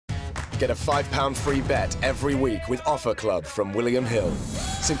get a £5 free bet every week with Offer Club from William Hill.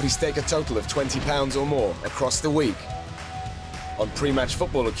 Simply stake a total of £20 or more across the week on pre-match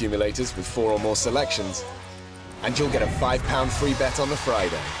football accumulators with 4 or more selections, and you'll get a £5 free bet on the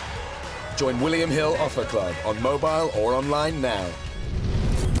Friday. Join William Hill Offer Club on mobile or online now.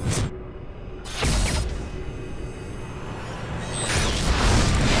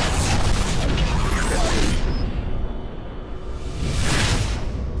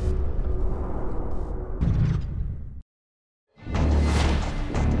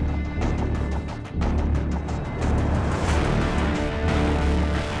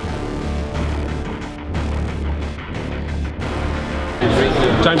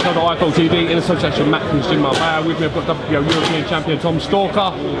 James Todd at iPhone TV in association with Matt from Jim Marbella. With me I've got WPO European champion Tom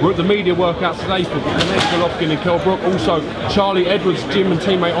Stalker. We're at the media workouts today for GOLOVKIN and KELL BROOK. Also Charlie Edwards, Jim and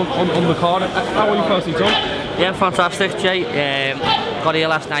teammate on the card. How are you firstly, Tom? Yeah, fantastic, Jay. Got here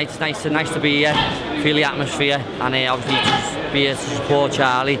last night. It's nice to be here, feel the atmosphere, and obviously just be here to support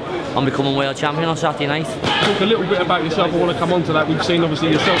Charlie on becoming world champion on Saturday night. Talk a little bit about yourself. I want to come on to that. We've seen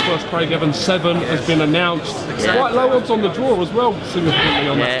obviously yourself first, Craig Evans 7 has been announced. Yeah. Quite low odds on the draw as well, significantly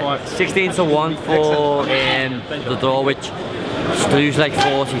on that fight. 16-1 for the draw, which lose like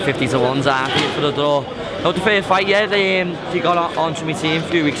 40-50 to 1s aren't for the draw. Not the fair fight, yeah. They got onto my team a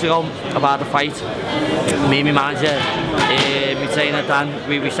few weeks ago about the fight. Me and my manager, my trainer Dan,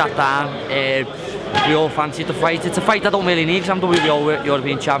 we sat down. We all fancied the fight. It's a fight I don't really need because I'm WBO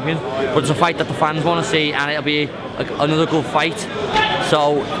European champion, but it's a fight that the fans want to see, and it'll be another good fight.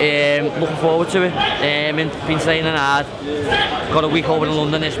 So looking forward to it. Been training hard. Got a week over in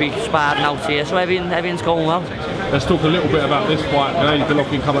London this week, sparring out here, so everything's going well. Let's talk a little bit about this fight.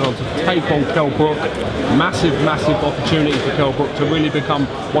 GOLOVKIN coming on to take on KELL BROOK. Massive opportunity for KELL BROOK to really become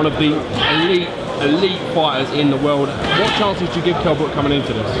one of the elite fighters in the world. What chances do you give KELL BROOK coming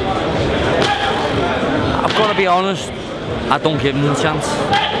into this? I've got to be honest, I don't give him a chance,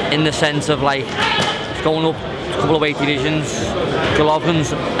 in the sense of like, he's going up a couple of weight divisions.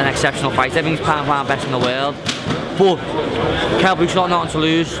 GOLOVKIN's an exceptional fighter, everything's pound for pound best in the world. But KELL BROOK's got nothing to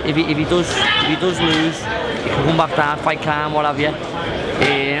lose. If he does lose, he can come back down, fight calm, what have you.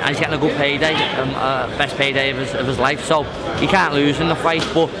 And he's getting a good payday, best payday of his life, so he can't lose in the fight.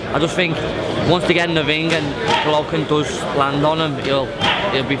 But I just think once they get in the ring and GOLOVKIN does land on him, he'll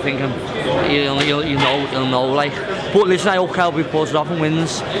be thinking, he'll know like. But listen, I hope KELL BROOK pulls it off and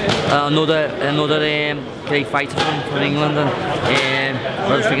wins. Another great fighter from England, and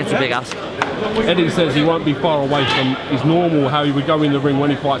I just think it's a big ask. Eddie says he won't be far away from his normal, how he would go in the ring when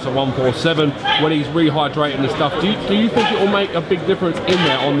he fights at 147, when he's rehydrating and stuff. Do you think it will make a big difference in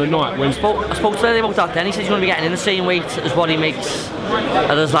there on the night? When I spoke to Eddie about that then. He said he's going to be getting in the same weight as what he makes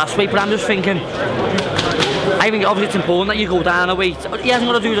at his last weight, but I'm just thinking, I think obviously it's important that you go down a weight. He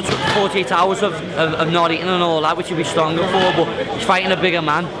hasn't got to do the 48 hours of not eating and all that, which he'll be stronger for, but he's fighting a bigger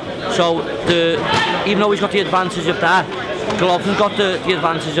man. So even though he's got the advantage of that, GOLOVKIN's got the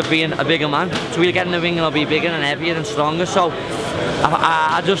advantage of being a bigger man. So he'll get in the ring and he'll be bigger and heavier and stronger. So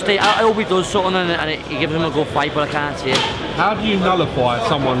I hope he does something and he gives him a good fight, but I can't see it. How do you nullify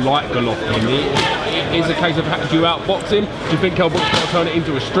someone like GOLOVKIN? Is it a case of do you outbox him? Do you think KELL BROOK's going to turn it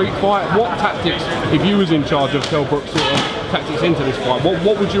into a street fight? What tactics, if you was in charge of KELL BROOK's sort of tactics into this fight,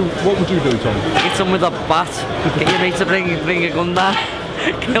 what would you do, Tom? Hit him with a bat. Get your mate to bring a gun down.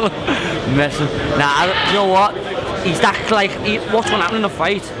 Kill him. Messing. Nah, you know what? He's that like, what's going to happen in the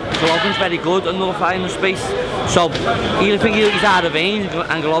fight? GOLOVKIN's very good and nullifying the space. So you think he's out of range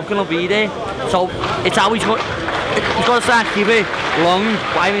and GOLOVKIN will be there. So it's how he's got to start keep it long,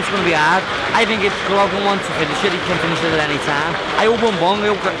 but I think it's going to be hard. I think if GOLOVKIN wants to finish it, he can finish it at any time. I hope I'm wrong. I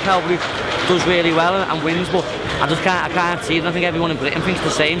hope that KELL BROOK does really well and wins, but I can't see it. I think everyone in Britain thinks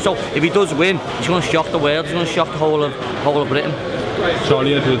the same. So if he does win, he's going to shock the world. He's going to shock the whole of Britain.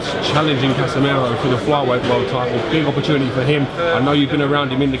 Charlie Edwards challenging Casemiro for the flyweight world title. Big opportunity for him. I know you've been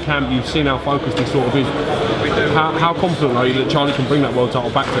around him in the camp. You've seen how focused he sort of is. How confident are you that Charlie can bring that world title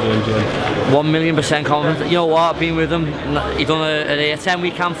back to the MGM? 1,000,000% confident. You know what? I've been with him. He done a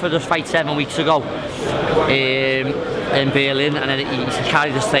 10-week camp for this fight 7 weeks ago in Berlin, and then he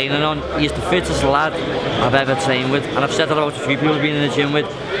carried his training on. He's the fittest lad I've ever trained with, and I've said that about a few people I've been in the gym with.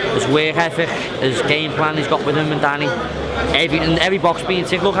 His work ethic, his game plan he's got with him and Danny, every box being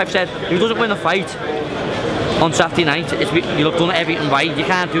ticked. Look, I've said, if he doesn't win a fight on Saturday night, you'll have done everything right. You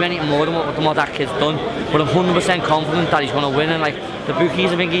can't do anything more than what that kid's done. But I'm 100% confident that he's going to win, and like the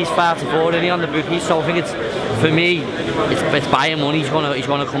bookies, I think he's 5-4 in on the bookies, so I think it's, for me, it's buying money. He's going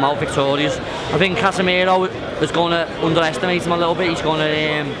to come out victorious. I think Casemiro is going to underestimate him a little bit. He's going to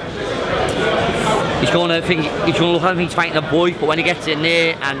look at him, he's fighting a boy, but when he gets in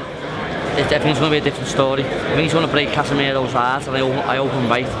there and everything's going to be a different story. I think he's going to break Casemiro's heart, and I hope I'm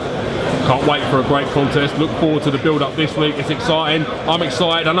right. Can't wait for a great contest. Look forward to the build-up this week. It's exciting. I'm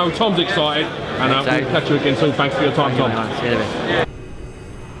excited. I know Tom's excited. And we'll catch you again soon. Thanks for your time, Tom. See you in a bit.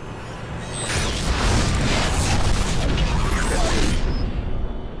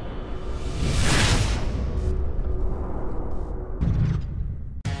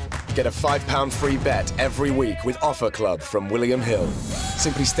 Get a £5 free bet every week with Offer Club from William Hill.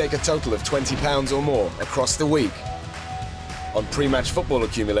 Simply stake a total of £20 or more across the week on pre-match football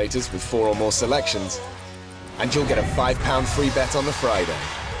accumulators with 4 or more selections, and you'll get a £5 free bet on the Friday.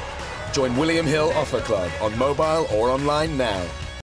 Join William Hill Offer Club on mobile or online now.